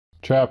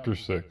Chapter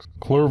 6.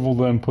 Clerval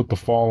then put the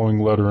following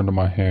letter into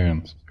my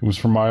hands. It was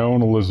from my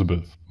own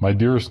Elizabeth. My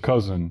dearest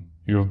cousin,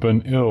 you have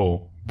been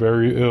ill,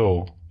 very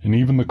ill, and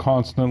even the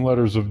constant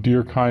letters of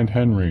dear kind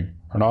Henry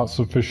are not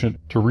sufficient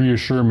to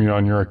reassure me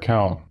on your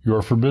account. You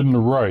are forbidden to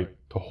write,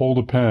 to hold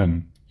a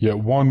pen. Yet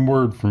one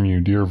word from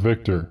you, dear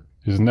Victor,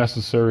 is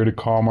necessary to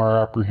calm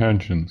our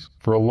apprehensions.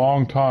 For a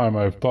long time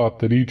I have thought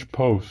that each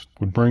post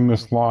would bring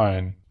this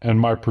line, and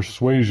my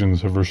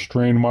persuasions have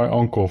restrained my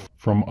uncle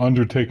from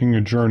undertaking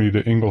a journey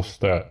to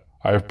Ingolstadt.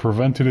 I have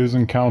prevented his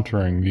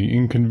encountering the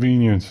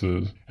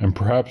inconveniences and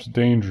perhaps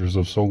dangers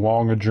of so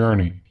long a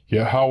journey.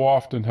 Yet how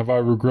often have I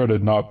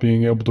regretted not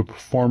being able to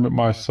perform it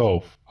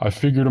myself. I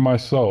figure to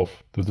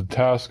myself that the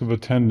task of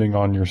attending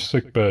on your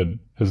sick bed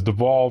has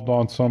devolved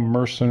on some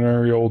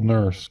mercenary old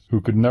nurse who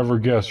could never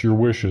guess your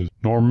wishes,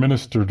 nor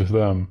minister to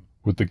them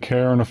with the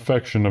care and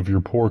affection of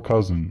your poor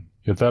cousin.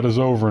 Yet that is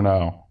over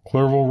now.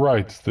 Clerval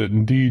writes that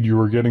indeed you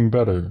are getting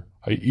better.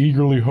 I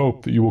eagerly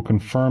hope that you will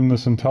confirm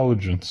this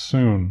intelligence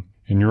soon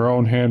in your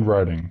own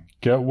handwriting.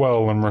 Get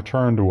well and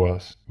return to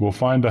us. You will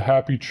find a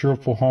happy,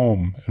 cheerful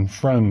home and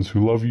friends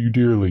who love you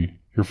dearly.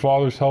 Your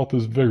father's health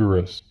is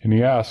vigorous, and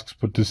he asks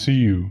but to see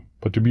you,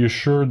 but to be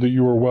assured that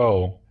you are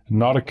well, and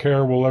not a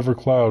care will ever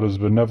cloud his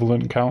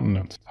benevolent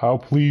countenance. How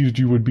pleased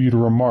you would be to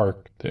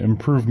remark the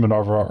improvement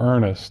of our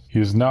Ernest. He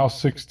is now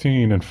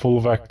 16 and full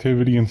of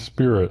activity and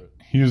spirit.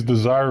 He is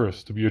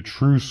desirous to be a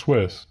true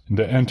Swiss and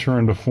to enter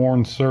into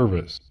foreign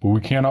service, but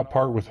we cannot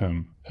part with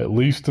him, at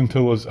least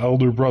until his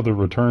elder brother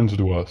returns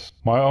to us.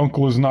 My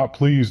uncle is not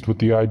pleased with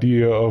the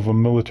idea of a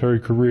military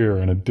career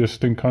in a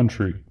distant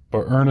country,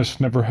 but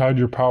Ernest never had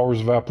your powers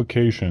of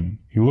application.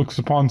 He looks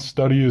upon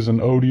study as an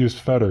odious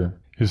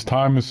fetter. His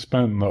time is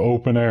spent in the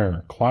open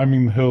air,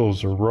 climbing the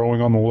hills or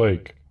rowing on the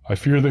lake. I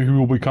fear that he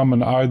will become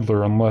an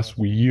idler unless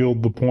we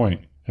yield the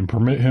point, and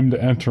permit him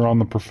to enter on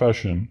the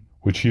profession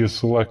which he has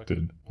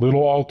selected.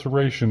 Little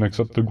alteration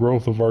except the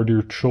growth of our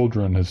dear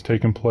children has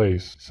taken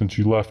place since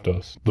you left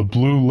us. The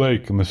blue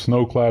lake and the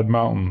snow-clad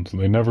mountains,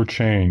 they never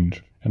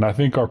change, and I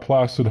think our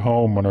placid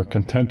home and our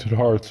contented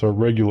hearts are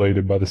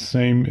regulated by the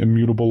same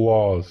immutable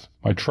laws.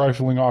 My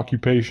trifling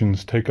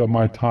occupations take up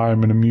my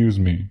time and amuse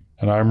me,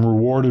 and I am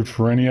rewarded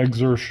for any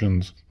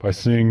exertions by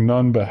seeing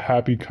none but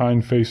happy,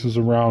 kind faces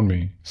around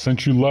me.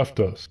 Since you left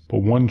us,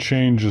 but one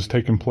change has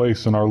taken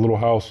place in our little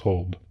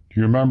household. Do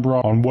you remember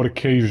on what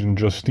occasion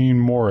Justine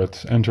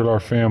Moritz entered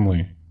our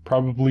family?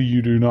 Probably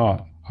you do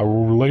not. I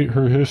will relate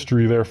her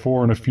history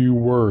therefore in a few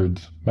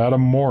words.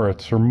 Madame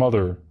Moritz, her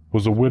mother,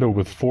 was a widow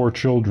with 4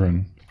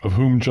 children, of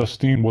whom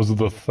Justine was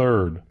the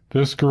third.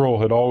 This girl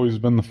had always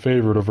been the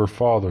favorite of her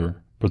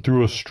father, but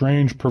through a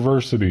strange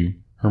perversity,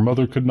 her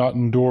mother could not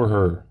endure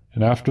her,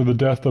 and after the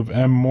death of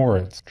M.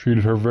 Moritz,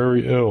 treated her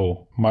very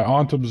ill. My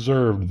aunt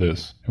observed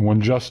this, and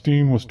when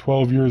Justine was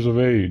 12 years of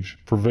age,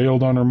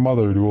 prevailed on her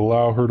mother to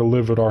allow her to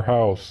live at our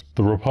house.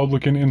 The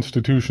republican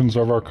institutions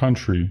of our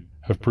country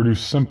have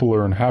produced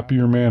simpler and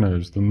happier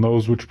manners than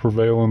those which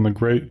prevail in the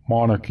great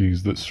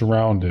monarchies that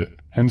surround it.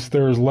 Hence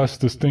there is less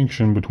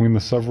distinction between the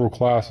several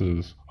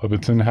classes of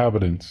its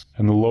inhabitants,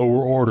 and the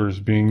lower orders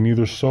being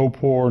neither so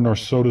poor nor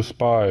so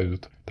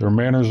despised, their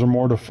manners are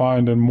more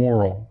defined and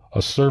moral.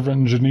 A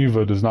servant in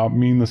Geneva does not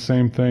mean the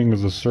same thing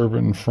as a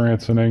servant in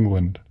France and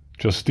England.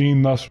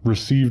 Justine, thus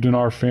received in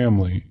our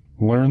family,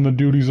 learned the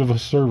duties of a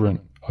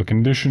servant, a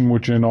condition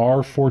which in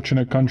our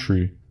fortunate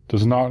country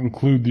does not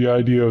include the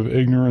idea of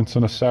ignorance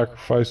and a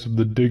sacrifice of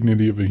the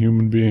dignity of a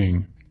human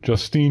being.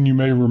 Justine, you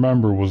may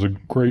remember, was a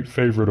great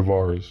favorite of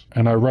ours,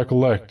 and I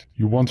recollect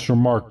you once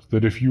remarked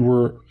that if you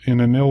were in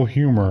an ill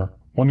humor,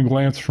 one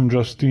glance from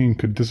Justine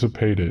could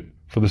dissipate it,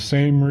 for the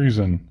same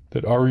reason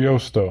that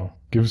Ariosto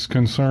gives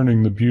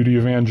concerning the beauty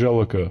of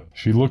Angelica.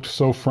 She looked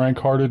so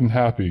frank-hearted and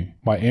happy.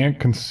 My aunt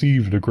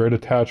conceived a great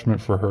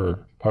attachment for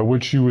her, by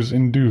which she was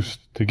induced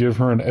to give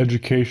her an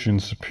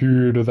education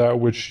superior to that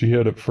which she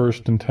had at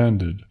first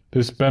intended.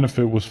 This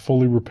benefit was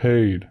fully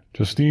repaid.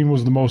 Justine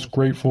was the most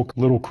grateful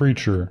little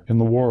creature in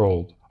the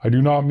world. I do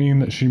not mean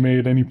that she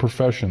made any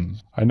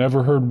professions. I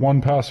never heard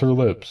one pass her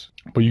lips,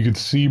 but you could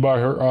see by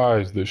her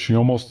eyes that she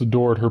almost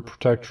adored her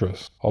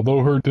protectress.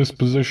 Although her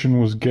disposition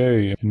was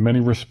gay in many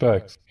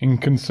respects,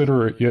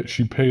 inconsiderate, yet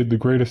she paid the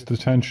greatest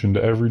attention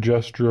to every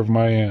gesture of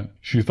my aunt.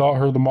 She thought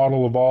her the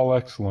model of all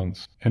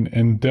excellence, and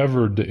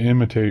endeavored to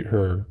imitate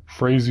her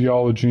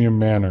phraseology and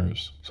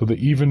manners, so that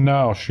even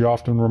now she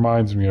often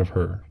reminds me of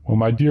her. When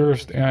my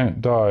dearest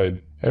aunt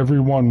died,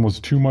 every one was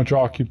too much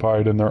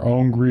occupied in their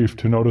own grief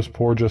to notice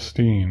poor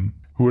Justine,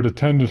 who had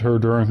attended her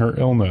during her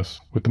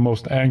illness with the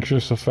most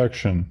anxious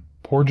affection.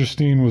 Poor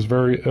Justine was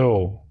very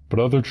ill, but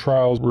other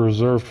trials were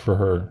reserved for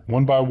her.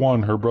 One by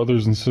one her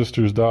brothers and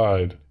sisters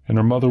died, and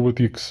her mother, with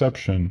the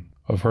exception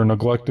of her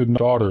neglected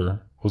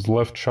daughter, was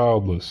left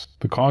childless.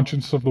 The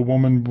conscience of the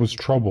woman was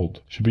troubled.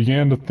 She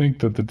began to think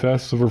that the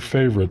deaths of her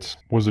favorites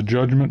was a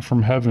judgment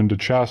from heaven to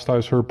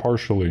chastise her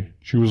partially.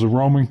 She was a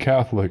Roman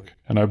Catholic,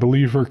 and I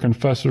believe her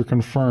confessor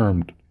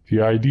confirmed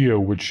the idea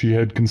which she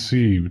had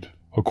conceived.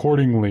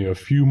 Accordingly, a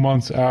few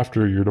months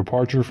after your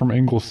departure from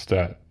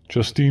Ingolstadt,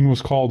 Justine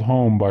was called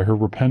home by her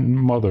repentant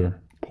mother.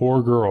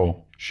 Poor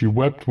girl! She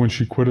wept when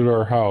she quitted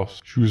our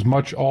house. She was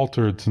much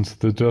altered since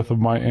the death of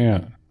my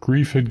aunt.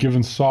 Grief had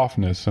given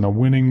softness and a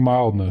winning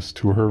mildness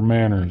to her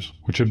manners,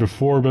 which had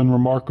before been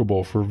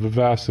remarkable for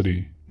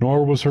vivacity.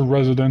 Nor was her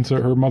residence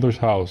at her mother's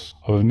house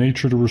of a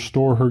nature to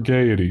restore her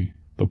gaiety.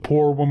 The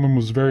poor woman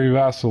was very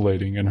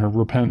vacillating in her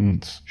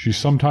repentance. She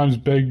sometimes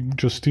begged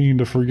Justine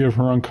to forgive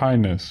her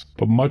unkindness,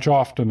 but much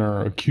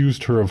oftener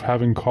accused her of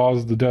having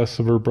caused the deaths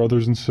of her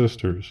brothers and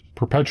sisters.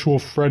 Perpetual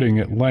fretting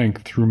at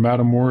length threw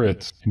Madame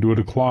Moritz into a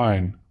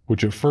decline,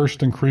 which at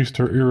first increased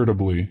her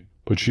irritably,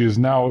 but she is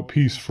now at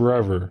peace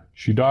forever.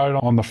 She died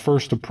on the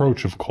first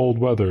approach of cold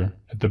weather,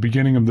 at the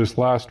beginning of this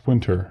last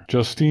winter.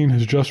 Justine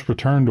has just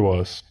returned to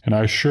us, and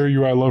I assure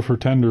you I love her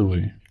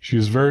tenderly. She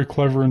is very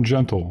clever and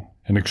gentle,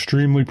 and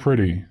extremely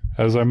pretty,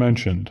 as I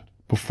mentioned.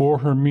 Before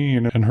her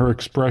mien and her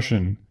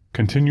expression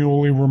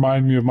continually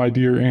remind me of my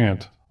dear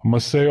aunt. I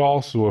must say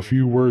also a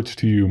few words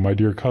to you, my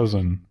dear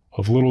cousin,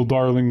 of little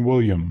darling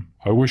William.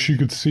 I wish you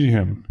could see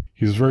him.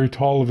 He is very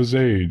tall of his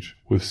age,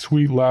 with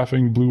sweet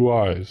laughing blue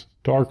eyes,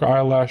 dark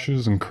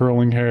eyelashes and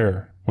curling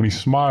hair. When he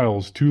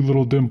smiles, 2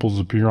 little dimples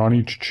appear on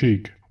each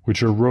cheek,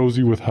 which are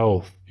rosy with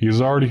health. He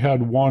has already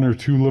had 1 or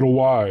 2 little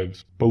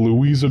wives, but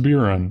Louisa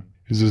Biron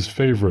is his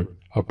favorite,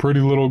 a pretty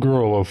little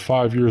girl of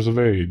 5 years of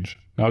age.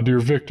 Now, dear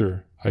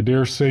Victor, I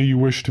dare say you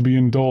wish to be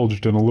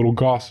indulged in a little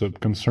gossip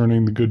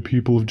concerning the good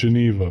people of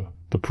Geneva.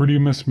 The pretty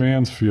Miss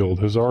Mansfield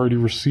has already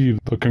received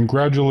a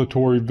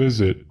congratulatory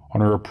visit on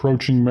her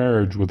approaching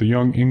marriage with a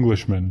young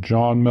Englishman,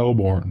 John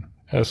Melbourne,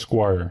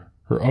 Esquire.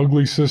 Her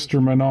ugly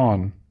sister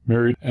Manon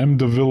married M.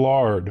 de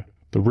Villard,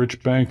 the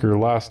rich banker,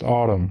 last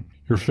autumn.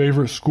 Your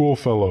favorite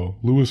schoolfellow,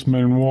 Louis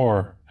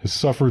Manoir, has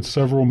suffered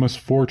several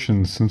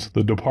misfortunes since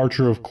the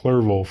departure of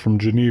Clerval from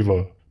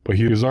Geneva, but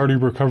he has already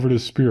recovered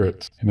his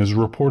spirits, and is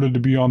reported to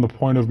be on the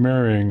point of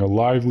marrying a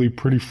lively,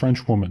 pretty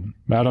Frenchwoman,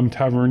 Madame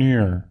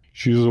Tavernier.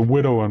 She is a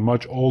widow and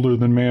much older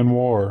than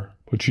Manoir,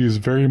 but she is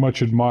very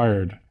much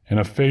admired, and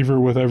a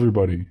favourite with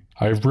everybody.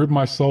 I have writ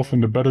myself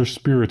into better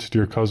spirits,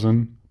 dear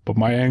cousin, but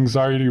my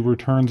anxiety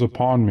returns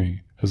upon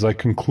me, as I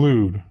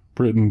conclude,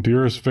 written,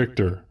 dearest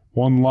Victor.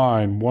 1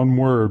 line, 1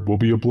 word will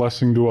be a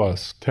blessing to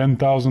us.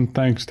 10,000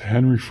 thanks to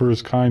Henry for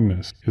his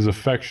kindness, his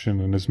affection,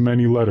 and his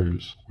many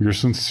letters. We are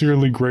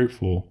sincerely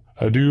grateful.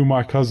 Adieu,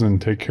 my cousin,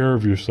 take care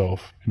of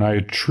yourself, and I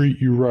treat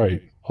you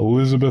right.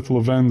 Elizabeth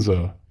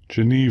Lavenza,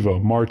 Geneva,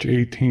 March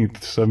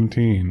 18th,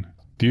 17.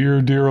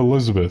 Dear, dear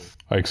Elizabeth,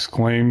 I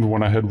exclaimed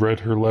when I had read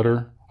her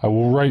letter. I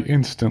will write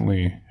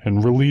instantly,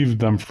 and relieve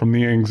them from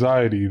the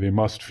anxiety they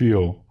must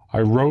feel. I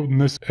wrote, and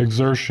this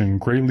exertion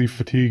greatly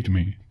fatigued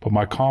me, but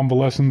my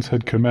convalescence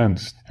had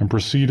commenced, and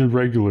proceeded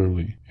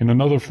regularly. In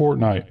another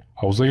fortnight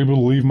I was able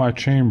to leave my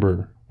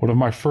chamber. One of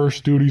my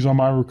first duties on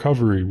my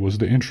recovery was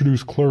to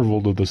introduce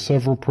Clerval to the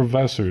several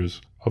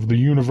professors of the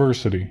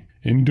university.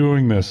 In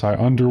doing this I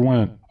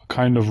underwent a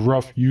kind of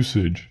rough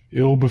usage,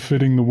 ill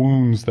befitting the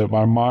wounds that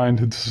my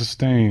mind had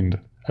sustained.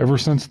 Ever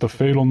since the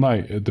fatal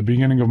night at the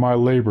beginning of my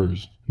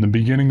labors, in the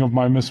beginning of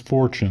my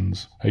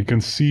misfortunes, I had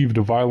conceived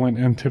a violent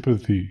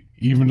antipathy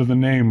even to the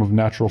name of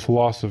natural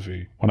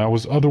philosophy. When I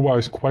was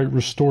otherwise quite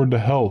restored to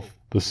health,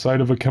 the sight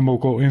of a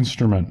chemical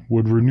instrument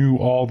would renew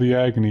all the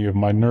agony of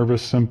my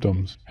nervous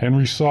symptoms.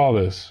 Henry saw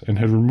this, and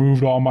had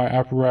removed all my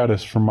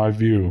apparatus from my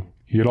view.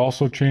 He had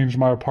also changed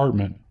my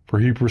apartment, for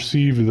he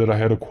perceived that I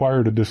had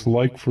acquired a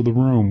dislike for the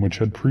room which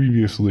had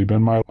previously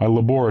been my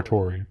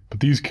laboratory. But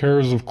these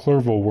cares of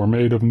Clerval were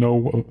made of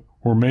no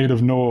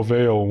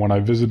avail when I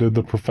visited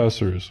the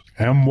professors.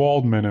 M.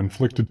 Waldman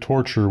inflicted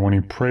torture when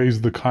he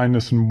praised the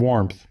kindness and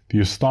warmth, the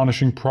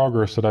astonishing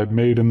progress that I had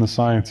made in the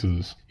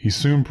sciences. He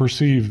soon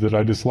perceived that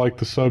I disliked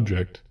the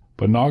subject,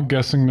 but not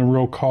guessing the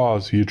real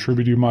cause, he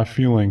attributed my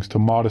feelings to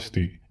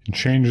modesty, and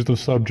changed the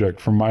subject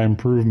from my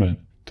improvement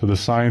to the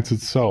science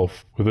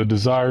itself, with a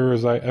desire,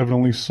 as I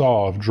evidently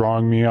saw, of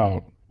drawing me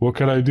out. What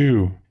could I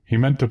do? He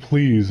meant to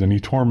please, and he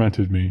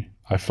tormented me.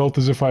 I felt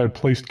as if I had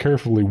placed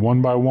carefully,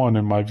 1 by 1,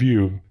 in my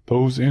view,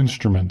 those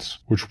instruments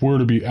which were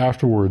to be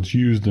afterwards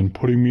used in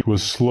putting me to a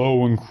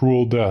slow and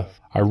cruel death.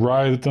 I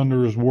writhed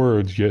under his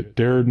words, yet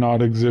dared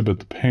not exhibit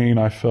the pain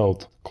I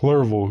felt.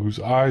 Clerval, whose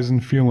eyes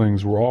and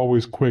feelings were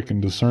always quick in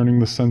discerning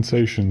the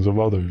sensations of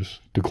others,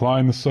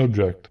 declined the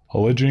subject,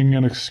 alleging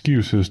in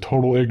excuse his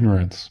total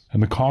ignorance,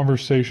 and the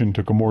conversation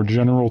took a more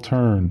general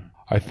turn.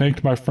 I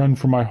thanked my friend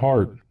from my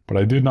heart, but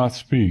I did not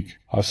speak.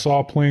 I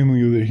saw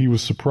plainly that he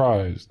was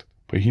surprised,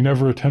 but he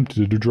never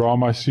attempted to draw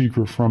my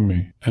secret from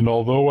me, and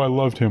although I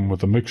loved him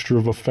with a mixture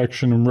of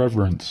affection and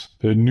reverence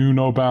that knew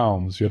no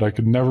bounds, yet I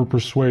could never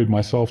persuade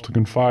myself to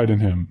confide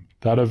in him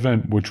that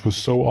event which was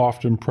so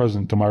often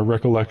present to my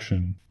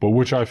recollection, but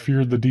which I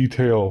feared the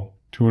detail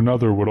to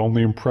another would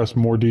only impress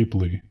more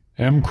deeply.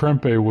 M.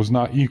 Krempe was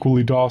not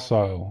equally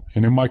docile,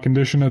 and in my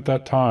condition at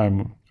that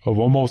time of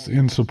almost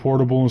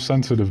insupportable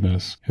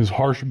sensitiveness, his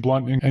harsh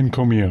blunt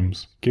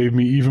encomiums gave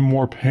me even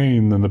more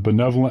pain than the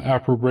benevolent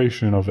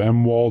approbation of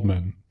M.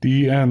 Waldman.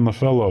 D.N. the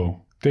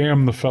fellow!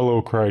 Damn the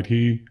fellow, cried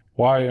he.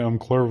 Why, M.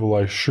 Clerval,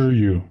 I assure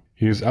you,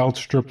 he has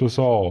outstripped us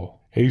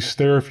all. A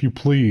stare if you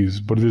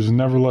please, but it is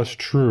nevertheless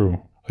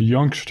true. a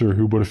youngster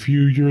who but a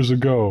few years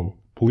ago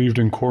believed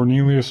in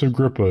Cornelius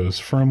Agrippa as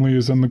firmly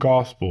as in the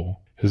gospel,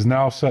 has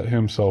now set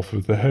himself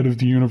at the head of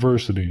the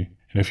university,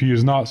 and if he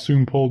is not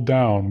soon pulled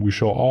down, we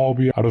shall all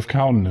be out of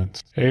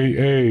countenance.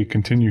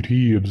 Continued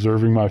he,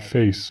 observing my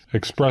face,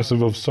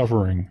 expressive of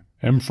suffering.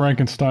 M.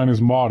 Frankenstein is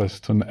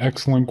modest, an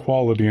excellent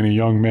quality in a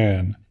young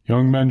man.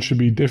 Young men should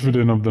be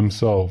diffident of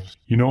themselves.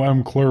 You know,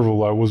 M.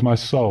 Clerval, I was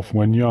myself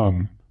when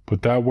young,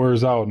 but that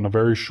wears out in a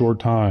very short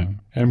time.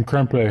 M.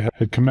 Krempe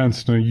had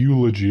commenced a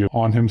eulogy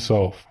on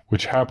himself,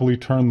 which happily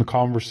turned the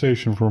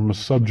conversation from a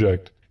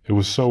subject that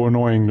was so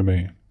annoying to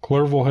me.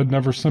 Clerval had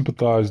never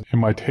sympathized in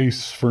my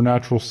tastes for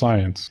natural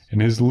science,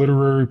 and his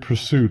literary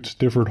pursuits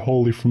differed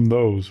wholly from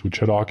those which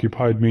had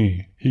occupied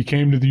me. He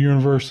came to the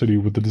university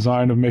with the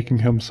design of making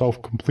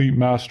himself complete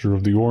master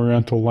of the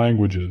Oriental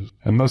languages,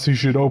 and thus he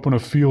should open a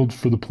field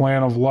for the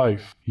plan of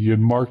life he had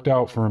marked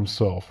out for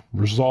himself,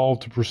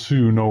 resolved to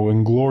pursue no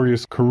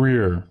inglorious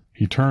career.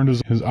 He turned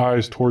his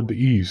eyes toward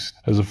the east,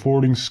 as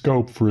affording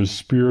scope for his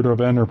spirit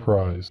of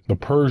enterprise. The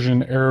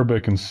Persian,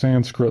 Arabic, and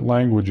Sanskrit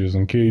languages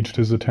engaged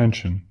his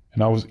attention,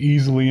 and I was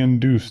easily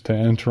induced to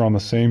enter on the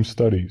same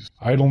studies.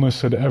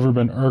 Idleness had ever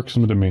been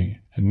irksome to me,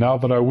 and now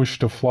that I wished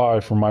to fly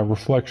from my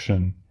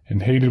reflection,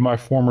 and hated my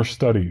former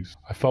studies,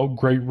 I felt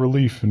great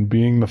relief in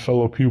being the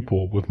fellow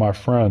pupil with my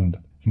friend,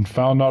 and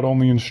found not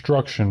only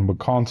instruction but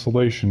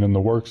consolation in the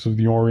works of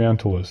the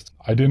Orientalists.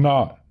 I did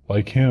not,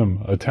 like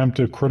him, attempt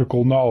a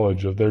critical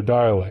knowledge of their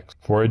dialects,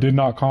 for I did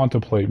not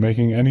contemplate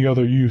making any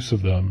other use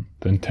of them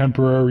than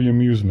temporary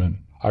amusement.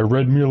 I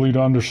read merely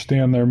to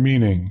understand their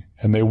meaning,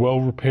 and they well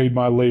repaid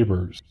my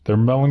labors. Their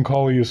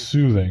melancholy is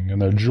soothing,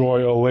 and their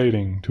joy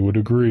elating to a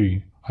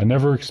degree I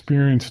never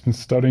experienced in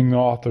studying the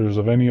authors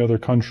of any other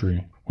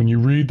country. When you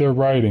read their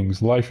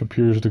writings, life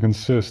appears to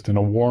consist in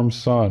a warm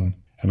sun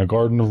and a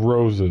garden of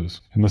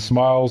roses, in the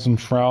smiles and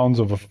frowns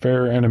of a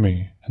fair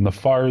enemy, and the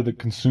fire that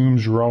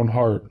consumes your own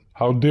heart.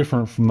 How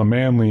different from the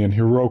manly and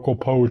heroical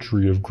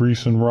poetry of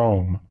Greece and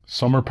Rome.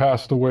 Summer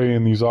passed away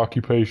in these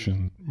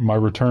occupations. My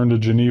return to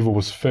Geneva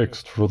was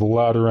fixed for the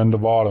latter end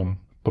of autumn,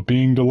 but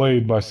being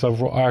delayed by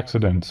several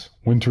accidents,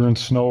 winter and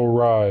snow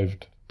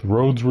arrived. The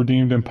roads were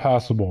deemed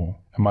impassable,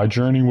 and my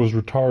journey was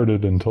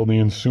retarded until the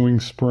ensuing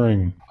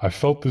spring. I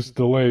felt this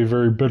delay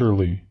very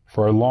bitterly,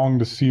 for I longed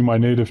to see my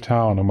native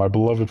town and my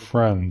beloved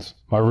friends.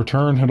 My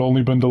return had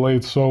only been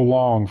delayed so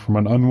long from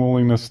an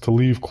unwillingness to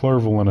leave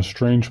Clerval in a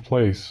strange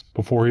place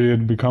before he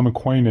had become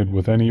acquainted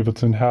with any of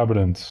its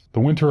inhabitants. The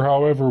winter,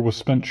 however, was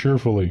spent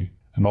cheerfully,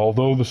 and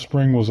although the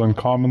spring was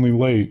uncommonly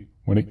late,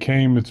 when it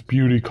came its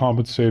beauty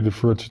compensated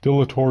for its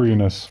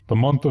dilatoriness. The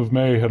month of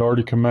May had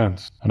already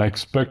commenced, and I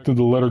expected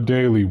the letter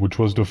daily which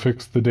was to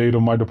fix the date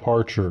of my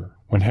departure.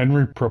 When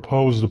Henry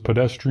proposed a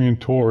pedestrian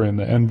tour in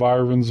the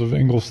environs of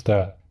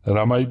Ingolstadt, that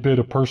I might bid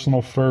a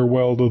personal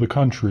farewell to the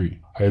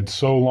country I had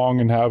so long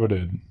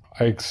inhabited,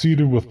 I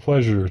acceded with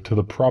pleasure to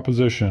the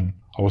proposition.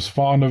 I was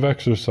fond of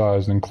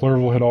exercise, and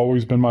Clerval had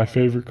always been my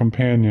favorite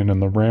companion in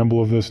the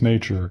ramble of this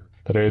nature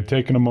that I had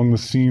taken among the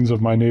scenes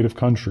of my native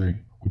country.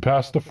 We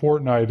passed a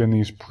fortnight in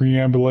these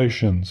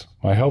perambulations.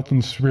 My health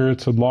and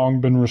spirits had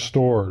long been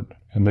restored,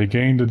 and they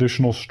gained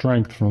additional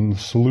strength from the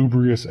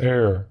salubrious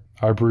air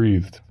I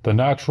breathed. The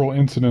natural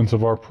incidents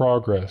of our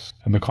progress,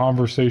 and the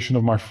conversation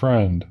of my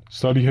friend,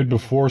 study had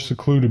before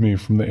secluded me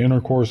from the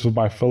intercourse of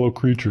my fellow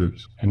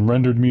creatures, and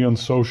rendered me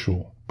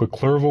unsocial. But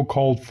Clerval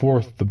called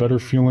forth the better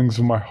feelings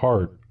of my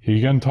heart. He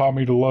again taught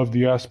me to love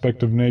the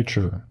aspect of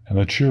nature, and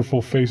the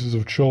cheerful faces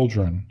of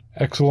children.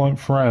 Excellent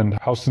friend,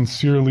 how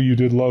sincerely you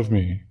did love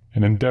me,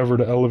 and endeavor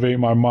to elevate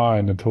my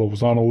mind until it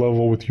was on a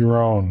level with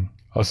your own.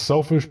 A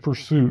selfish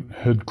pursuit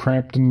had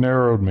cramped and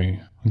narrowed me,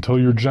 until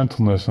your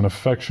gentleness and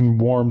affection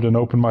warmed and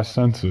opened my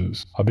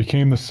senses. I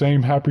became the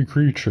same happy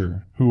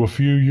creature, who a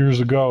few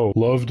years ago,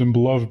 loved and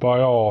beloved by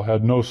all,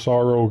 had no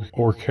sorrow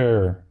or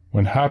care,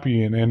 when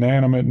happy and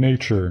inanimate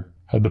nature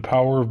had the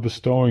power of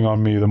bestowing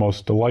on me the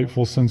most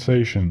delightful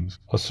sensations.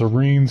 A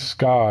serene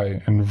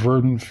sky and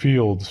verdant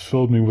fields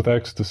filled me with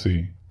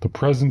ecstasy. The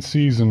present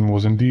season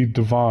was indeed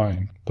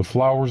divine. The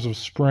flowers of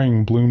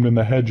spring bloomed in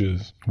the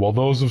hedges, while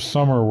those of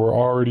summer were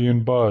already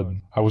in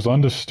bud. I was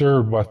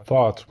undisturbed by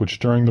thoughts which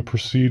during the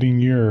preceding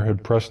year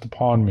had pressed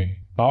upon me,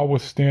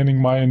 notwithstanding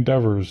my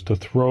endeavors to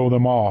throw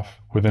them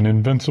off with an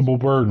invincible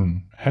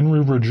burden.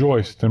 Henry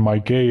rejoiced in my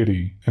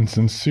gaiety, and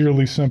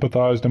sincerely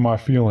sympathized in my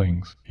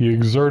feelings. He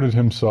exerted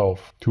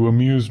himself to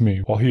amuse me,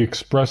 while he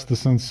expressed the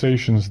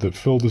sensations that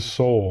filled his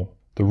soul.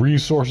 The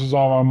resources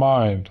on my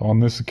mind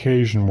on this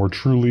occasion were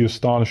truly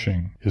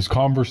astonishing. His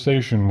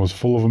conversation was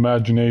full of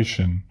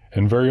imagination,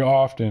 and very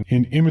often,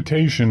 in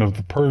imitation of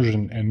the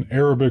Persian and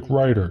Arabic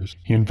writers,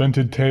 he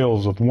invented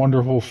tales of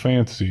wonderful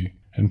fancy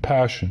and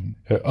passion.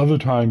 At other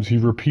times he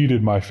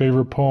repeated my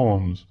favorite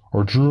poems,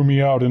 or drew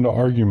me out into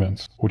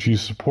arguments, which he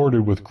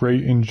supported with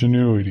great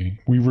ingenuity.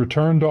 We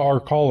returned to our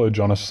college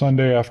on a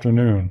Sunday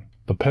afternoon.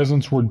 The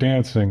peasants were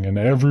dancing, and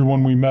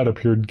everyone we met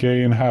appeared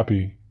gay and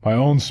happy. My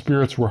own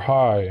spirits were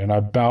high, and I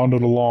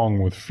bounded along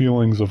with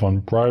feelings of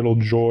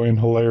unbridled joy and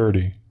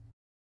hilarity.